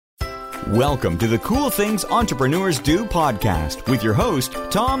Welcome to the Cool Things Entrepreneurs Do podcast with your host,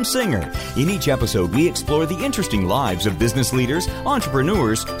 Tom Singer. In each episode, we explore the interesting lives of business leaders,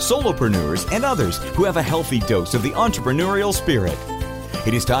 entrepreneurs, solopreneurs, and others who have a healthy dose of the entrepreneurial spirit.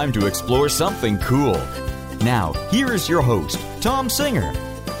 It is time to explore something cool. Now, here is your host, Tom Singer.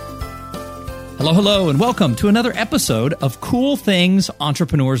 Hello, and welcome to another episode of Cool Things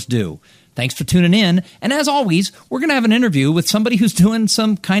Entrepreneurs Do. Thanks for tuning in. And as always, we're going to have an interview with somebody who's doing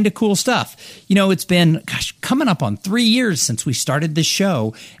some kind of cool stuff. You know, it's been, coming up on 3 years since we started this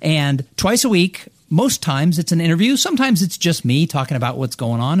show. And twice a week, most times it's an interview. Sometimes it's just me talking about what's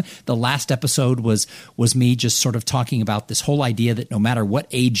going on. The last episode was me just sort of talking about this whole idea that no matter what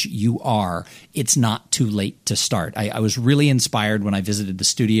age you are, it's not too late to start. I was really inspired when I visited the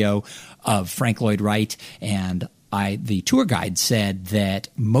studio of Frank Lloyd Wright, and the tour guide said that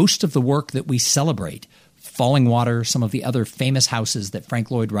most of the work that we celebrate, Fallingwater, some of the other famous houses that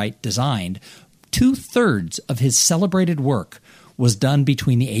Frank Lloyd Wright designed, 2/3 of his celebrated work was done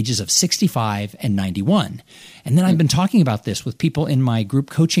between the ages of 65 and 91. And then I've been talking about this with people in my group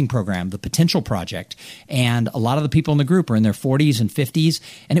coaching program, the Potential Project, and a lot of the people in the group are in their 40s and 50s,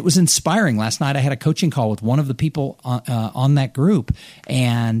 and it was inspiring. Last night I had a coaching call with one of the people on that group,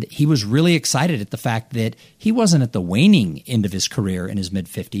 and he was really excited at the fact that he wasn't at the waning end of his career in his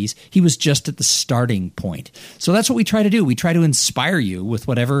mid-50s. He was just at the starting point. So that's what we try to do. We try to inspire you with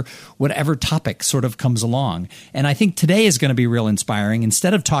whatever topic sort of comes along. And I think today is going to be real inspiring.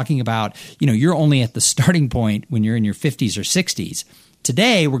 Instead of talking about, you're only at the starting point when you're in your 50s or 60s,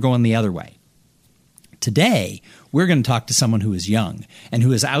 today we're going the other way. Today, we're going to talk to someone who is young and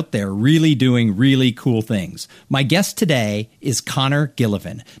who is out there really doing really cool things. My guest today is Connor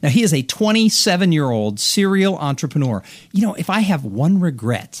Gillivan. Now, he is a 27-year-old serial entrepreneur. If I have one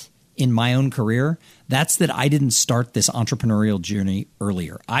regret in my own career, that's that I didn't start this entrepreneurial journey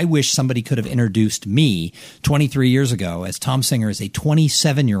earlier. I wish somebody could have introduced me 23 years ago as Tom Singer as a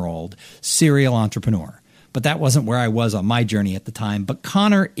 27-year-old serial entrepreneur. But that wasn't where I was on my journey at the time. But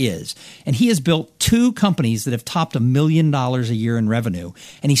Connor is. And he has built 2 companies that have topped $1 million a year in revenue.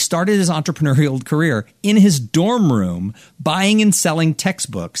 And he started his entrepreneurial career in his dorm room buying and selling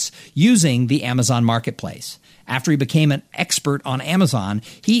textbooks using the Amazon Marketplace. After he became an expert on Amazon,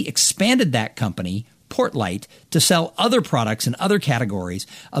 he expanded that company, Portlight, to sell other products in other categories,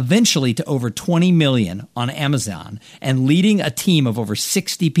 eventually to over 20 million on Amazon and leading a team of over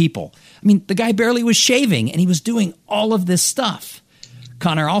 60 people. I mean, the guy barely was shaving and he was doing all of this stuff.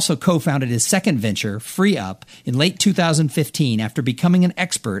 Connor also co-founded his second venture, FreeUp, in late 2015 after becoming an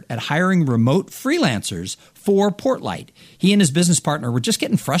expert at hiring remote freelancers for Portlight. He and his business partner were just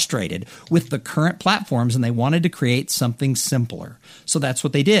getting frustrated with the current platforms and they wanted to create something simpler. So that's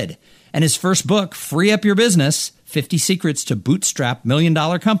what they did. And his first book, Free Up Your Business, 50 Secrets to Bootstrap $1 Million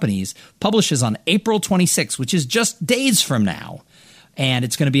Companies, publishes on April 26, which is just days from now. And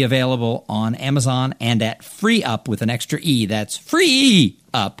it's going to be available on Amazon and at FreeUp with an extra E. That's freeup.com.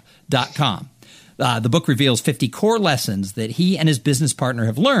 The book reveals 50 core lessons that he and his business partner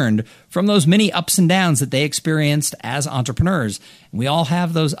have learned from those many ups and downs that they experienced as entrepreneurs. And we all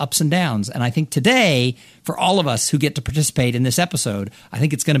have those ups and downs. And I think today, for all of us who get to participate in this episode, I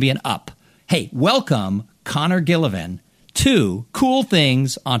think it's going to be an up. Hey, welcome, Connor Gillivan, to Cool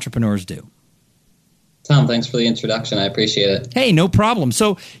Things Entrepreneurs Do. Tom, thanks for the introduction. I appreciate it. Hey, no problem.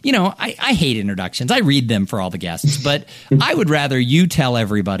 So, I hate introductions. I read them for all the guests, but I would rather you tell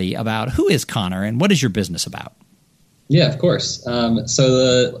everybody about who is Connor and what is your business about? Yeah, of course.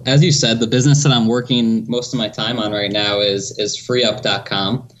 As you said, the business that I'm working most of my time on right now is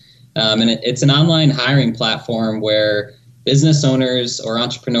freeup.com. And it's an online hiring platform where business owners or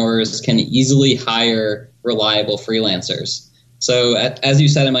entrepreneurs can easily hire reliable freelancers. So as you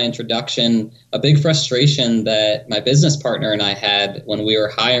said in my introduction, a big frustration that my business partner and I had when we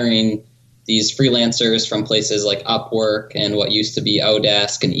were hiring these freelancers from places like Upwork and what used to be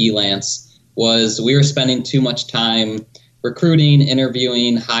Odesk and Elance was we were spending too much time recruiting,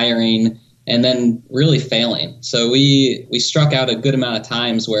 interviewing, hiring, and then really failing. So we struck out a good amount of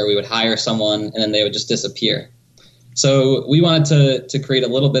times where we would hire someone and then they would just disappear. So we wanted to create a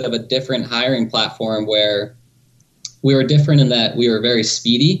little bit of a different hiring platform where we were different in that we were very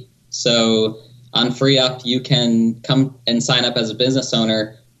speedy. So on FreeUp, you can come and sign up as a business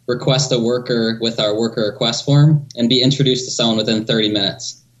owner, request a worker with our worker request form, and be introduced to someone within 30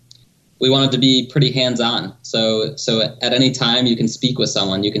 minutes. We wanted to be pretty hands-on. So at any time, you can speak with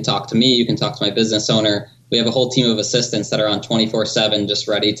someone. You can talk to me. You can talk to my business owner. We have a whole team of assistants that are on 24/7 just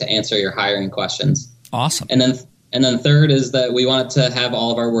ready to answer your hiring questions. Awesome. And then third is that we wanted to have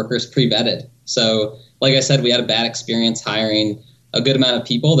all of our workers pre-vetted. So like I said, we had a bad experience hiring a good amount of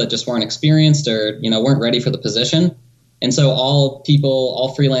people that just weren't experienced or, weren't ready for the position. And so all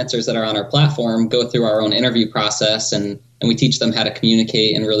freelancers that are on our platform go through our own interview process, and we teach them how to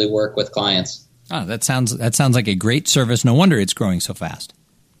communicate and really work with clients. Oh, that sounds like a great service. No wonder it's growing so fast.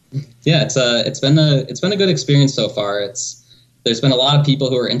 Yeah, it's been a good experience so far. There's been a lot of people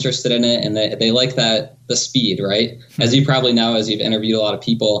who are interested in it, and they like the speed, right? As you probably know, as you've interviewed a lot of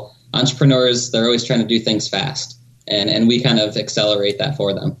people, entrepreneurs, they're always trying to do things fast, and we kind of accelerate that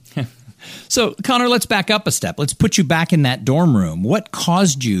for them. So, Connor, let's back up a step. Let's put you back in that dorm room. What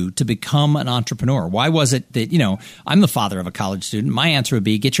caused you to become an entrepreneur? Why was it that, I'm the father of a college student. My answer would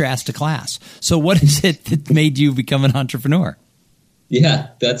be get your ass to class. So what is it that made you become an entrepreneur? Yeah,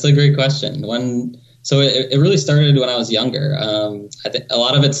 that's a great question. So it really started when I was younger. I think a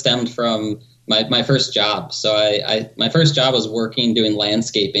lot of it stemmed from my first job. So my first job was working doing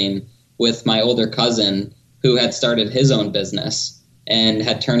landscaping with my older cousin who had started his own business and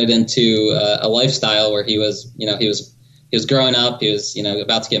had turned it into a lifestyle where he was growing up, he was,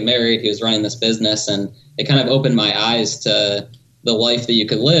 about to get married, he was running this business, and it kind of opened my eyes to the life that you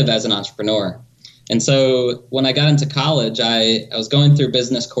could live as an entrepreneur. And so when I got into college, I was going through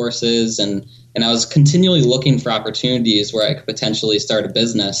business courses and I was continually looking for opportunities where I could potentially start a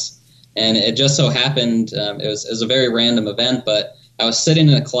business. And it just so happened, it was a very random event, but I was sitting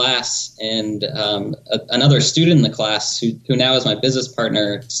in a class, and another student in the class who now is my business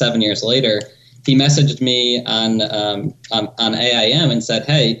partner 7 years later, he messaged me on AIM and said,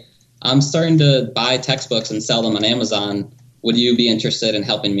 "Hey, I'm starting to buy textbooks and sell them on Amazon. Would you be interested in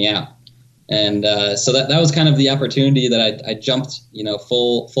helping me out?" And so that was kind of the opportunity that I jumped,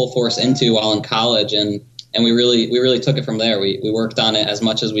 full force into while in college, and we really took it from there. We worked on it as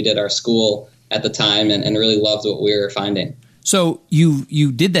much as we did our school at the time, and really loved what we were finding. So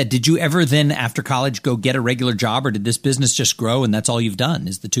you did that. Did you ever then, after college, go get a regular job, or did this business just grow and that's all you've done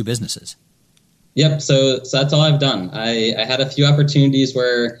is the two businesses? Yep. So that's all I've done. I had a few opportunities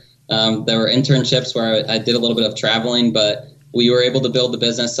where there were internships where I did a little bit of traveling, but we were able to build the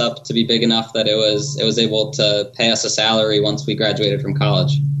business up to be big enough that it was able to pay us a salary once we graduated from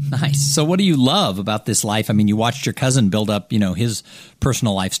college. Nice. So what do you love about this life? I mean, you watched your cousin build up, his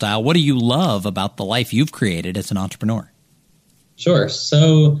personal lifestyle. What do you love about the life you've created as an entrepreneur? Sure.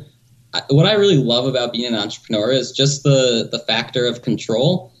 So what I really love about being an entrepreneur is just the factor of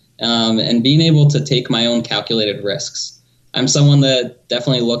control and being able to take my own calculated risks. I'm someone that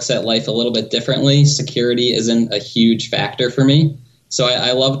definitely looks at life a little bit differently. Security isn't a huge factor for me. So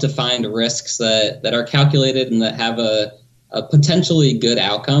I love to find risks that are calculated and that have a potentially good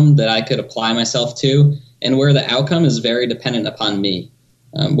outcome that I could apply myself to, and where the outcome is very dependent upon me.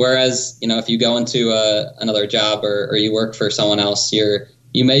 Whereas, if you go into another job or you work for someone else,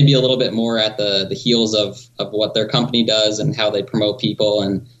 you may be a little bit more at the heels of what their company does and how they promote people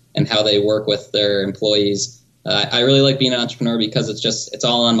and how they work with their employees. I really like being an entrepreneur because it's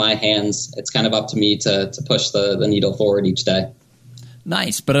all on my hands. It's kind of up to me to push the needle forward each day.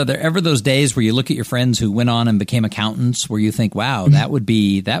 Nice. But are there ever those days where you look at your friends who went on and became accountants where you think, wow, that would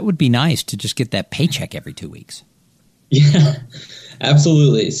be nice to just get that paycheck every 2 weeks? Yeah,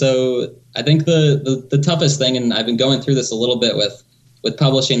 absolutely. So I think the toughest thing, and I've been going through this a little bit with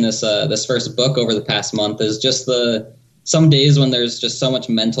publishing this first book over the past month, is just some days when there's just so much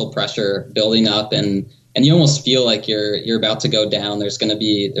mental pressure building up, and you almost feel like you're about to go down. There's going to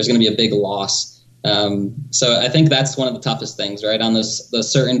be a big loss. So I think that's one of the toughest things, right? On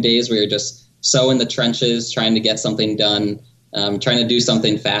those certain days where you're just so in the trenches, trying to get something done, trying to do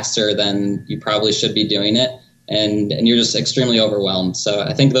something faster than you probably should be doing it. And you're just extremely overwhelmed. So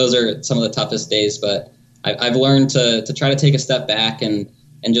I think those are some of the toughest days, but I've learned to try to take a step back and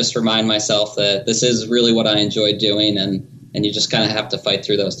just remind myself that this is really what I enjoy doing, and you just kind of have to fight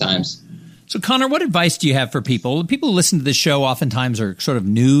through those times. So, Connor, what advice do you have for people? People who listen to this show oftentimes are sort of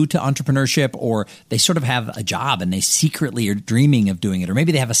new to entrepreneurship, or they sort of have a job and they secretly are dreaming of doing it, or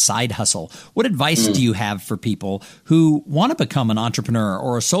maybe they have a side hustle. What advice do you have for people who want to become an entrepreneur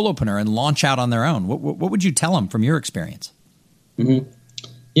or a solopreneur and launch out on their own? What would you tell them from your experience? Mm-hmm.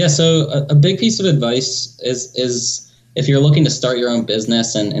 Yeah, so a big piece of advice is if you're looking to start your own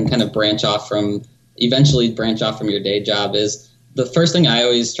business and kind of eventually branch off from your day job, is the first thing I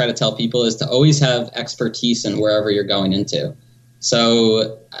always try to tell people is to always have expertise in wherever you're going into.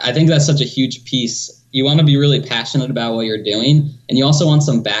 So I think that's such a huge piece. You want to be really passionate about what you're doing, and you also want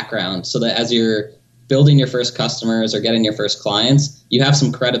some background so that as you're building your first customers or getting your first clients, you have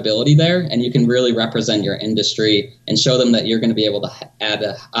some credibility there, and you can really represent your industry and show them that you're going to be able to add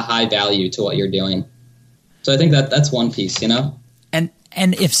a high value to what you're doing. So I think that's one piece,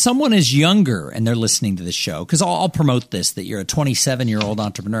 And if someone is younger and they're listening to this show, because I'll promote this, that you're a 27-year-old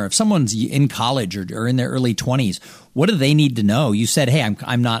entrepreneur. If someone's in college or in their early 20s, what do they need to know? You said, hey,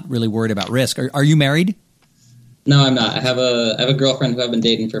 I'm not really worried about risk. Are you married? No, I'm not. I have a girlfriend who I've been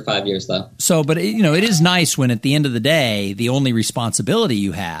dating for 5 years, though. So, but it is nice when at the end of the day, the only responsibility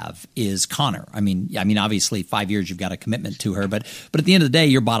you have is Connor. I mean, obviously 5 years you've got a commitment to her, but at the end of the day,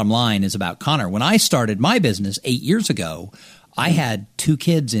 your bottom line is about Connor. When I started my business 8 years ago, I had 2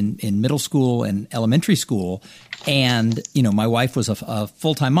 kids in middle school and elementary school, and my wife was a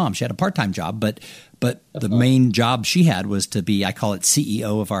full-time mom. She had a part-time job, but the main job she had was to be, I call it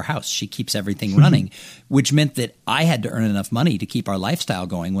CEO of our house. She keeps everything running, which meant that I had to earn enough money to keep our lifestyle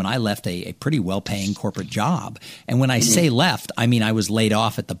going when I left a pretty well-paying corporate job. And when I say left, I mean I was laid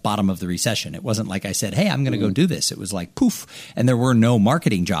off at the bottom of the recession. It wasn't like I said, hey, I'm going to go do this. It was like poof. And there were no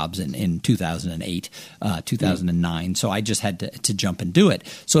marketing jobs in 2008, 2009. So I just had to jump and do it.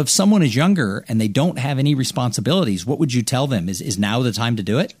 So if someone is younger and they don't have any responsibilities, what would you tell them? Is now the time to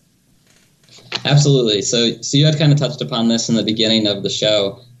do it? Absolutely. So you had kind of touched upon this in the beginning of the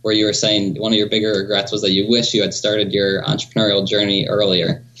show, where you were saying one of your bigger regrets was that you wish you had started your entrepreneurial journey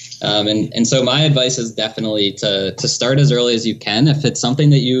earlier. And so my advice is definitely to start as early as you can if it's something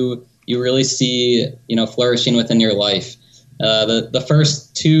that you really see flourishing within your life. The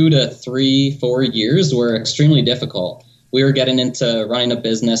first 2 to 3, 4 years were extremely difficult. We were getting into running a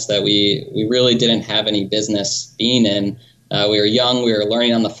business that we really didn't have any business being in. We were young, we were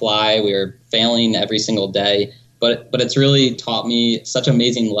learning on the fly, we were failing every single day, but it's really taught me such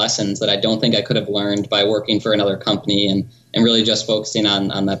amazing lessons that I don't think I could have learned by working for another company and really just focusing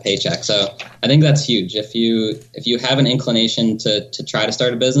on that paycheck. So I think that's huge. If you have an inclination to try to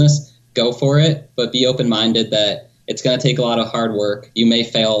start a business, go for it, but be open-minded that it's going to take a lot of hard work. You may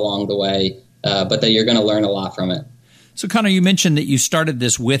fail along the way, but that you're going to learn a lot from it. So, Connor, you mentioned that you started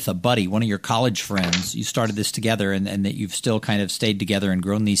this with a buddy, one of your college friends. You started this together and that you've still kind of stayed together and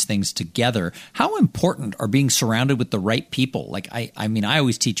grown these things together. How important are being surrounded with the right people? Like, I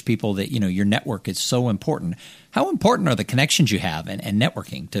always teach people that, your network is so important. How important are the connections you have and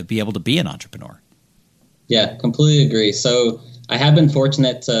networking to be able to be an entrepreneur? Yeah, completely agree. So I have been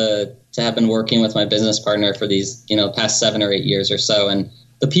fortunate to have been working with my business partner for these, past 7 or 8 years or so. And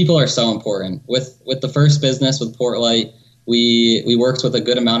the people are so important. With the first business with Portlight, we worked with a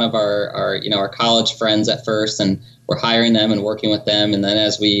good amount of our college friends at first, and we're hiring them and working with them. And then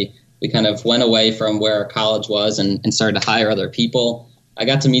as we kind of went away from where our college was and started to hire other people, I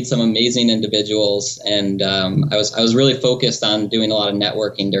got to meet some amazing individuals, and I was really focused on doing a lot of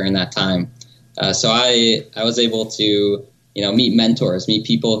networking during that time. So I was able to meet mentors, meet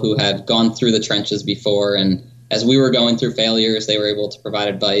people who had gone through the trenches before, and as we were going through failures, they were able to provide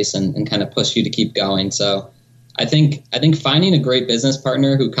advice and kind of push you to keep going. So I think finding a great business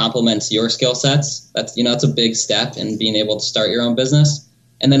partner who complements your skill sets, that's a big step in being able to start your own business.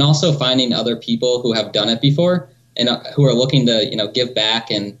 And then also finding other people who have done it before and who are looking to, give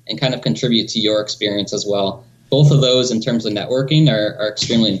back and kind of contribute to your experience as well. Both of those in terms of networking are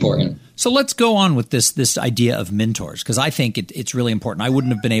extremely important. So let's go on with this idea of mentors, because I think it's really important. I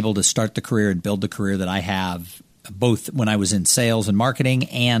wouldn't have been able to start the career and build the career that I have, both when I was in sales and marketing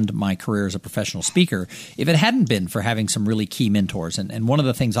and my career as a professional speaker, if it hadn't been for having some really key mentors. And one of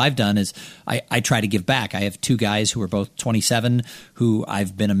the things I've done is I try to give back. I have 2 guys who are both 27 who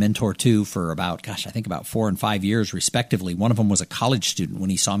I've been a mentor to for about 4 and 5 years respectively. One of them was a college student when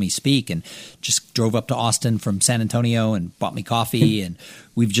he saw me speak and just drove up to Austin from San Antonio and bought me coffee. And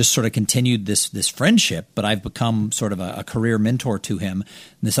we've just sort of continued this friendship, but I've become sort of a career mentor to him.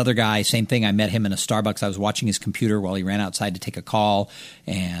 And this other guy, same thing. I met him in a Starbucks. I was watching his computer while he ran outside to take a call.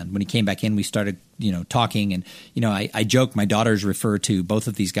 And when he came back in, we started, talking. And, I joke, my daughters refer to both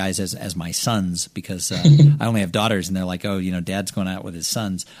of these guys as my sons because I only have daughters, and they're like, oh, Dad's going out with his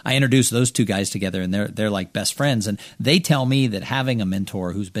sons. I introduced those 2 guys together, and they're like best friends. And they tell me that having a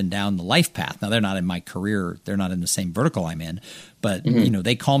mentor who's been down the life path, now they're not in my career, they're not in the same vertical I'm in, but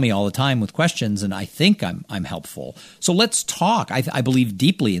they call me all the time with questions, and I think I'm helpful. So let's talk. I believe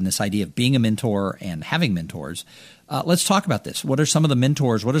deeply in this idea of being a mentor and having mentors. Let's talk about this. What are some of the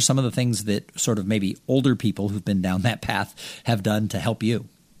mentors? What are some of the things that sort of maybe older people who've been down that path have done to help you?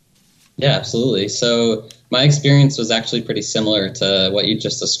 Yeah, absolutely. So my experience was actually pretty similar to what you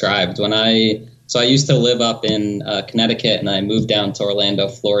just described. I used to live up in Connecticut, and I moved down to Orlando,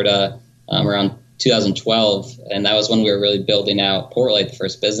 Florida, around 2012, and that was when we were really building out Portlight, the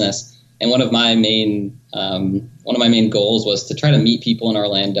first business. And one of my main goals was to try to meet people in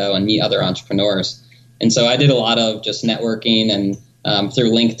Orlando and meet other entrepreneurs. And so I did a lot of just networking and through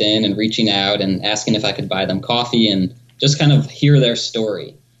LinkedIn and reaching out and asking if I could buy them coffee and just kind of hear their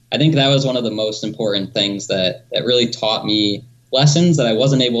story. I think that was one of the most important things that really taught me lessons that I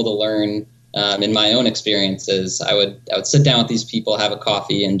wasn't able to learn in my own experiences. I would sit down with these people, have a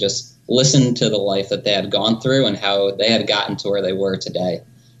coffee, and just listen to the life that they had gone through and how they had gotten to where they were today.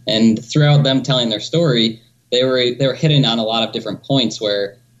 And throughout them telling their story, they were hitting on a lot of different points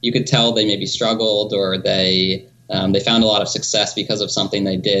where you could tell they maybe struggled or they found a lot of success because of something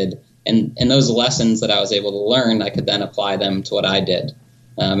they did. And those lessons that I was able to learn, I could then apply them to what I did.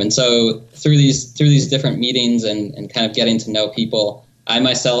 And so through these different meetings and kind of getting to know people, I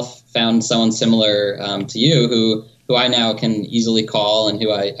myself found someone similar to you who I now can easily call and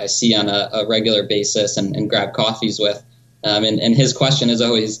who I see on a regular basis and grab coffees with. And his question is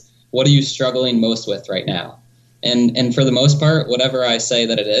always, what are you struggling most with right now? And for the most part, whatever I say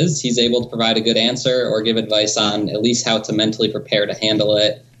that it is, he's able to provide a good answer or give advice on at least how to mentally prepare to handle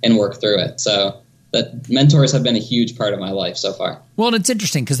it and work through it. So that mentors have been a huge part of my life so far. Well, and it's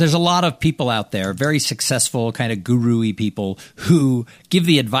interesting because there's a lot of people out there, very successful kind of guru-y people who give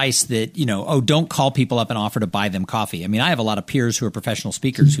the advice that, don't call people up and offer to buy them coffee. I mean, I have a lot of peers who are professional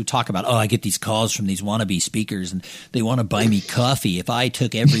speakers who talk about, I get these calls from these wannabe speakers and they want to buy me coffee. If I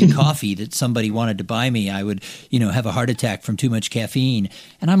took every coffee that somebody wanted to buy me, I would, have a heart attack from too much caffeine.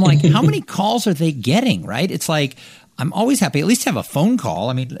 And I'm like, how many calls are they getting, right? It's like, I'm always happy at least to have a phone call.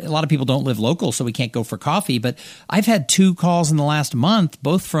 I mean, a lot of people don't live local, so we can't go for coffee. But I've had 2 calls in the last month,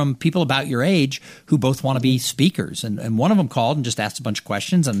 both from people about your age who both want to be speakers. And one of them called and just asked a bunch of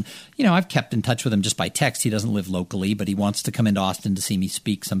questions. And, I've kept in touch with him just by text. He doesn't live locally, but he wants to come into Austin to see me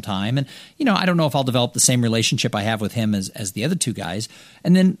speak sometime. And, I don't know if I'll develop the same relationship I have with him as the other 2 guys.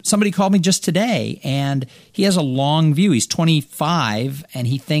 And then somebody called me just today, and he has a long view. He's 25, and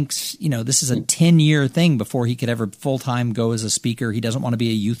he thinks, this is a 10-year thing before he could ever full-time go as a speaker. He doesn't want to be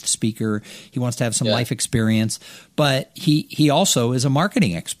a youth speaker. He wants to have some life experience. But he also is a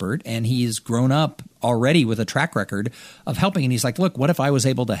marketing expert, and he's grown up already with a track record of helping. And he's like, look, what if I was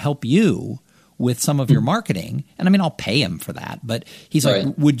able to help you with some of your marketing? And I mean, I'll pay him for that. But he's like,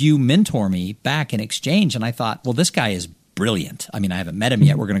 would you mentor me back in exchange? And I thought, well, this guy is brilliant. I mean, I haven't met him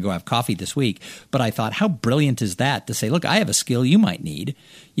yet. We're going to go have coffee this week. But I thought, how brilliant is that to say, look, I have a skill you might need.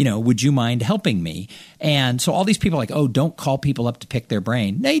 Would you mind helping me? And so all these people are like, don't call people up to pick their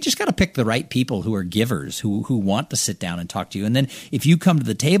brain. No, you just got to pick the right people who are givers, who want to sit down and talk to you. And then if you come to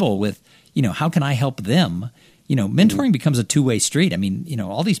the table with, how can I help them? Mentoring becomes a two-way street. I mean,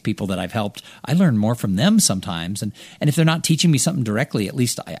 all these people that I've helped, I learn more from them sometimes. And if they're not teaching me something directly, at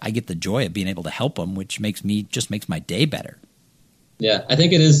least I get the joy of being able to help them, which makes my day better. Yeah, I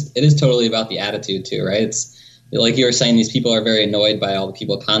think it is totally about the attitude too, right? It's like you were saying, these people are very annoyed by all the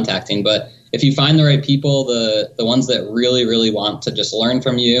people contacting. But if you find the right people, the ones that really, really want to just learn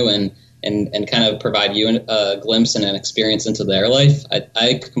from you and kind of provide you a glimpse and an experience into their life,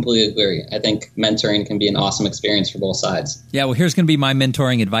 I completely agree. I think mentoring can be an awesome experience for both sides. Yeah, well, here's going to be my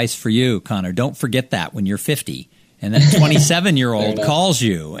mentoring advice for you, Connor. Don't forget that when you're 50 and that 27-year-old calls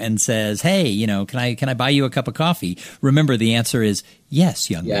you and says, hey, can I buy you a cup of coffee? Remember, the answer is yes,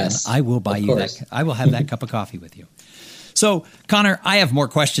 young man. I will buy you that. I will have that cup of coffee with you. So, Connor, I have more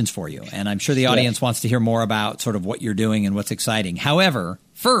questions for you, and I'm sure the audience wants to hear more about sort of what you're doing and what's exciting. However,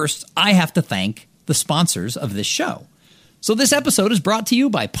 first, I have to thank the sponsors of this show. So this episode is brought to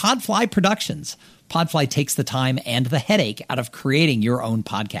you by Podfly Productions. Podfly takes the time and the headache out of creating your own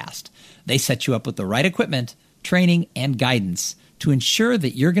podcast. They set you up with the right equipment, training, and guidance to ensure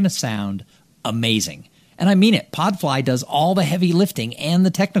that you're going to sound amazing. And I mean it. Podfly does all the heavy lifting and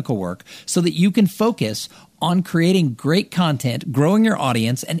the technical work so that you can focus on creating great content, growing your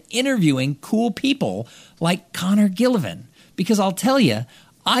audience, and interviewing cool people like Connor Gillivan. Because I'll tell you,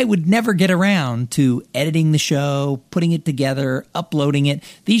 I would never get around to editing the show, putting it together, uploading it.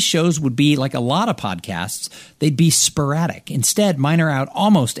 These shows would be like a lot of podcasts. They'd be sporadic. Instead, mine are out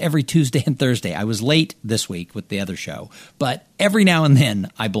almost every Tuesday and Thursday. I was late this week with the other show, but every now and then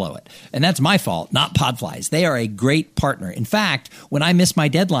I blow it. And that's my fault, not Podfly's. They are a great partner. In fact, when I miss my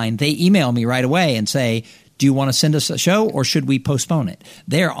deadline, they email me right away and say, do you want to send us a show or should we postpone it?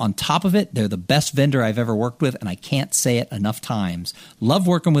 They're on top of it. They're the best vendor I've ever worked with, and I can't say it enough times. Love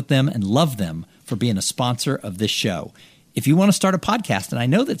working with them and love them for being a sponsor of this show. If you want to start a podcast, and I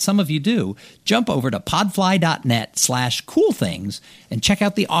know that some of you do, jump over to podfly.net/coolthings and check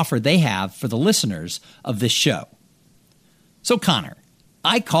out the offer they have for the listeners of this show. So, Connor,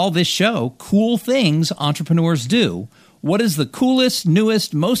 I call this show Cool Things Entrepreneurs Do. What is the coolest,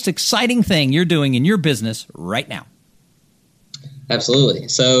 newest, most exciting thing you're doing in your business right now? Absolutely.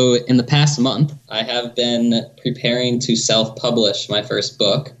 So in the past month, I have been preparing to self-publish my first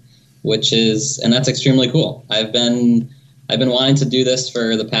book. and that's extremely cool. I've been wanting to do this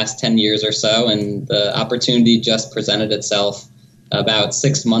for the past 10 years or so, and the opportunity just presented itself about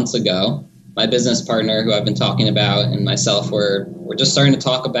 6 months ago. My business partner, who I've been talking about, and myself, we're just starting to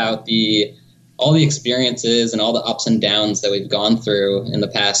talk about all the experiences and all the ups and downs that we've gone through in the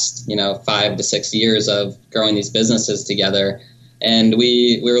past, 5 to 6 years of growing these businesses together. And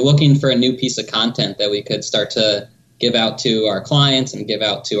we were looking for a new piece of content that we could start to give out to our clients and give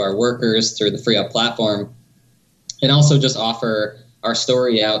out to our workers through the FreeUp platform, and also just offer our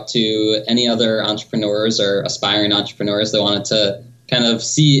story out to any other entrepreneurs or aspiring entrepreneurs that wanted to kind of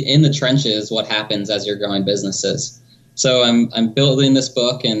see in the trenches what happens as you're growing businesses. So I'm building this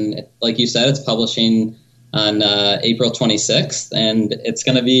book, and like you said, it's publishing on April 26th, and it's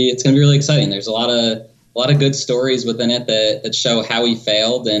going to be really exciting. There's a lot of good stories within it that show how he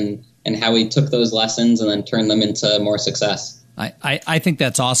failed and how he took those lessons and then turned them into more success. I think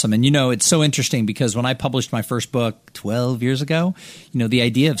that's awesome. And, it's so interesting because when I published my first book 12 years ago, the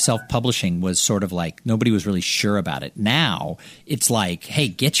idea of self-publishing was sort of like nobody was really sure about it. Now it's like, hey,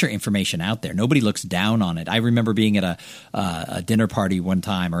 get your information out there. Nobody looks down on it. I remember being at a dinner party one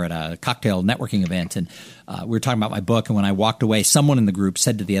time or at a cocktail networking event, and we were talking about my book. And when I walked away, someone in the group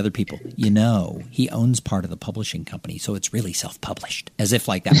said to the other people, he owns part of the publishing company, so it's really self-published, as if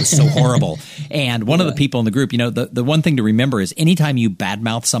like that was so horrible. And one of the people in the group, the one thing to remember is anytime you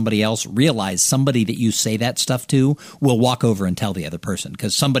badmouth somebody else, realize somebody that you say that stuff to will walk over and tell the other person,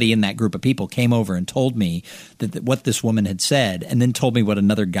 because somebody in that group of people came over and told me that what this woman had said, and then told me what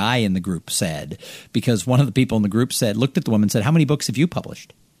another guy in the group said, because one of the people in the group looked at the woman and said, "How many books have you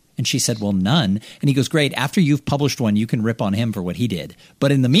published?" And she said, "Well, none." And he goes, "Great. After you've published one, you can rip on him for what he did.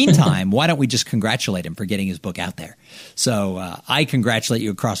 But in the meantime, why don't we just congratulate him for getting his book out there?" So I congratulate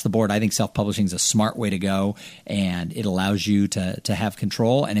you across the board. I think self-publishing is a smart way to go, and it allows you to have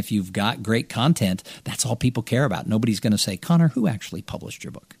control. And if you've got great content, that's all people care about. Nobody's going to say, "Connor, who actually published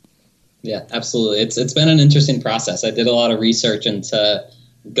your book?" Yeah, absolutely. It's been an interesting process. I did a lot of research into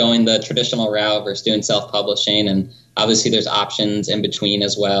going the traditional route versus doing self-publishing, and obviously there's options in between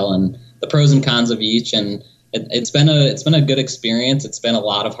as well, and the pros and cons of each. And it's been a good experience. It's been a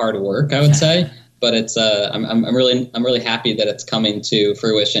lot of hard work, I would say, but I'm really happy that it's coming to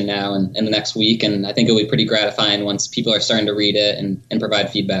fruition now and in the next week. And I think it'll be pretty gratifying once people are starting to read it and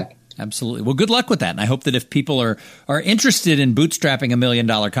provide feedback. Absolutely. Well, good luck with that. And I hope that if people are interested in bootstrapping $1 million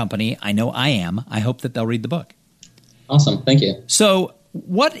company, I know I am, I hope that they'll read the book. Awesome. Thank you. So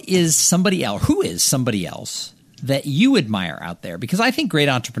who is somebody else that you admire out there? Because I think great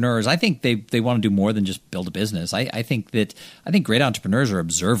entrepreneurs, I think they want to do more than just build a business. I think great entrepreneurs are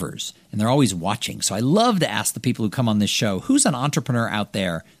observers, and they're always watching. So I love to ask the people who come on this show, who's an entrepreneur out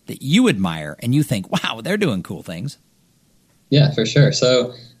there that you admire and you think, wow, they're doing cool things? Yeah, for sure.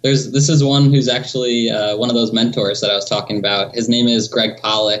 So this is one who's actually one of those mentors that I was talking about. His name is Greg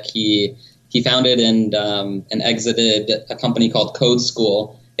Pollock. He founded and exited a company called Code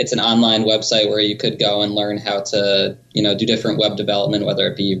School. It's an online website where you could go and learn how to, do different web development, whether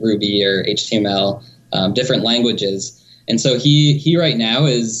it be Ruby or HTML, different languages. And so he right now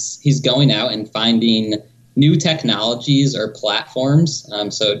he's going out and finding new technologies or platforms.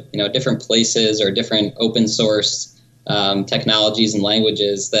 So different places or different open source technologies and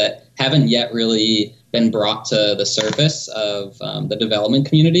languages that haven't yet really been brought to the surface of the development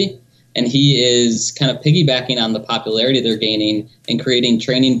community. And he is kind of piggybacking on the popularity they're gaining and creating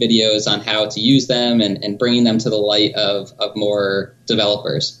training videos on how to use them and bringing them to the light of more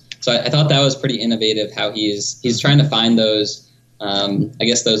developers. So I thought that was pretty innovative, how he's trying to find those,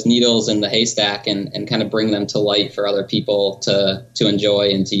 those needles in the haystack and kind of bring them to light for other people to enjoy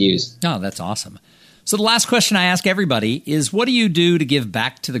and to use. Oh, that's awesome. So the last question I ask everybody is, what do you do to give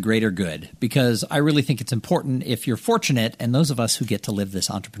back to the greater good? Because I really think it's important if you're fortunate, and those of us who get to live this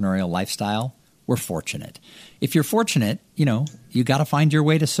entrepreneurial lifestyle, we're fortunate. If you're fortunate, you got to find your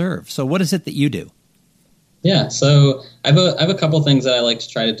way to serve. So what is it that you do? Yeah, so I have a couple things that I like to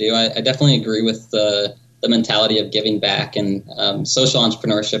try to do. I definitely agree with the mentality of giving back, and social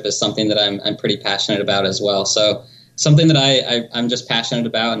entrepreneurship is something that I'm pretty passionate about as well. So something that I'm just passionate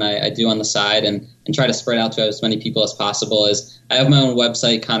about and I do on the side and try to spread out to as many people as possible is I have my own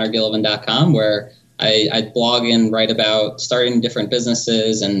website, connorgillivan.com, where I blog and write about starting different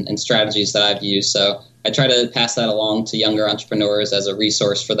businesses and strategies that I've used. So I try to pass that along to younger entrepreneurs as a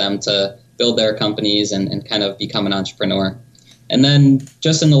resource for them to build their companies and kind of become an entrepreneur. And then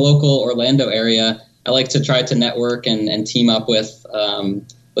just in the local Orlando area, I like to try to network and team up with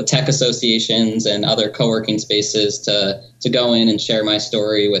tech associations and other co-working spaces to go in and share my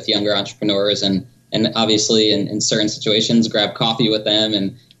story with younger entrepreneurs and obviously in certain situations grab coffee with them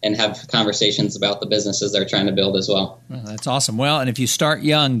and and have conversations about the businesses they're trying to build as well. Well, that's awesome. Well, and if you start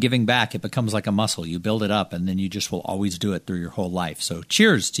young, giving back, it becomes like a muscle. You build it up, and then you just will always do it through your whole life. So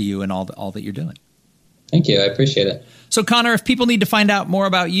cheers to you and all that you're doing. Thank you. I appreciate it. So, Connor, if people need to find out more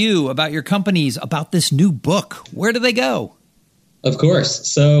about you, about your companies, about this new book, where do they go? Of course.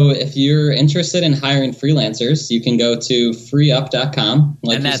 So if you're interested in hiring freelancers, you can go to freeup.com.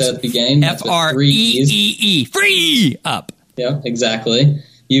 Like you said at the beginning, Freee, free up. Yeah, exactly.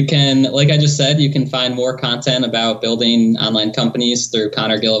 You can, like I just said, you can find more content about building online companies through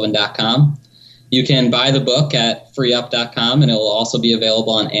connorgillivan.com. You can buy the book at freeup.com, and it will also be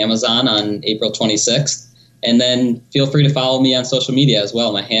available on Amazon on April 26th. And then feel free to follow me on social media as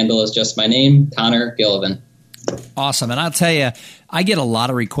well. My handle is just my name, Connor Gillivan. Awesome. And I'll tell you, I get a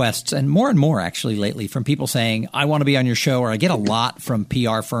lot of requests, and more actually lately, from people saying, I want to be on your show, or I get a lot from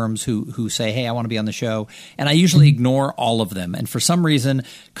PR firms who say, hey, I want to be on the show. And I usually ignore all of them. And for some reason,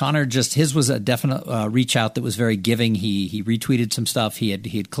 Connor his was a definite reach out that was very giving. He retweeted some stuff. He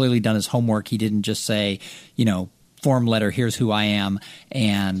had clearly done his homework. He didn't just say, form letter, here's who I am.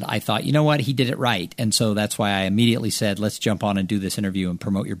 And I thought, you know what, he did it right. And so that's why I immediately said, let's jump on and do this interview and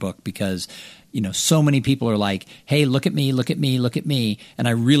promote your book, because so many people are like, hey, look at me, look at me, look at me. And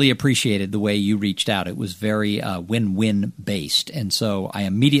I really appreciated the way you reached out. It was very win-win based. And so I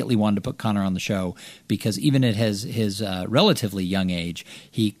immediately wanted to put Connor on the show, because even at his relatively young age,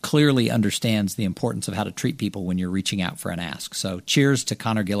 he clearly understands the importance of how to treat people when you're reaching out for an ask. So cheers to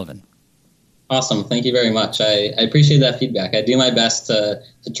Connor Gillivan. Awesome. Thank you very much. I appreciate that feedback. I do my best to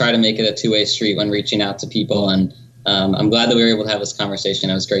try to make it a two-way street when reaching out to people, and I'm glad that we were able to have this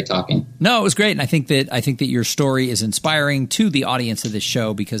conversation. It was great talking. No, it was great. And I think that your story is inspiring to the audience of this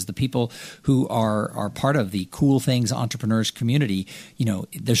show, because the people who are part of the Cool Things Entrepreneurs community,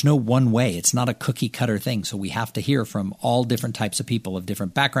 there's no one way. It's not a cookie cutter thing. So we have to hear from all different types of people, of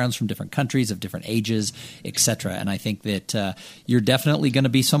different backgrounds, from different countries, of different ages, etc. And I think that you're definitely going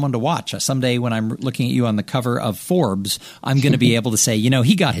to be someone to watch. Someday when I'm looking at you on the cover of Forbes, I'm going to be able to say,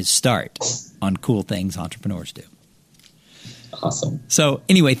 he got his start on Cool Things Entrepreneurs Do. Awesome. So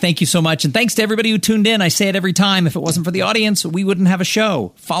anyway, thank you so much. And thanks to everybody who tuned in. I say it every time. If it wasn't for the audience, we wouldn't have a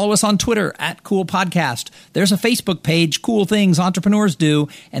show. Follow us on Twitter @CoolPodcast. There's a Facebook page, Cool Things Entrepreneurs Do.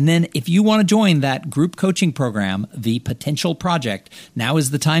 And then if you want to join that group coaching program, The Potential Project, now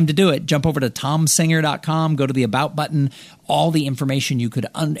is the time to do it. Jump over to TomSinger.com, go to the About button. All the information you could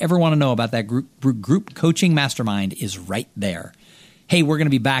ever want to know about that group coaching mastermind is right there. Hey, we're going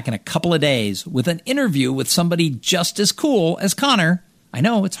to be back in a couple of days with an interview with somebody just as cool as Connor. I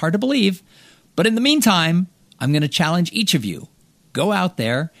know, it's hard to believe. But in the meantime, I'm going to challenge each of you. Go out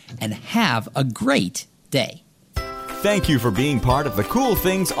there and have a great day. Thank you for being part of the Cool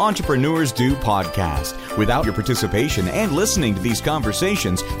Things Entrepreneurs Do podcast. Without your participation and listening to these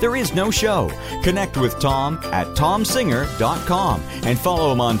conversations, there is no show. Connect with Tom at TomSinger.com and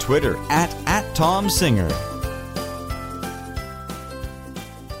follow him on Twitter at TomSinger.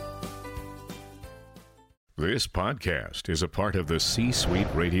 This podcast is a part of the C-Suite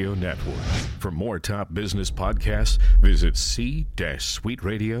Radio Network. For more top business podcasts, visit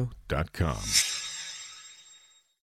c-suiteradio.com.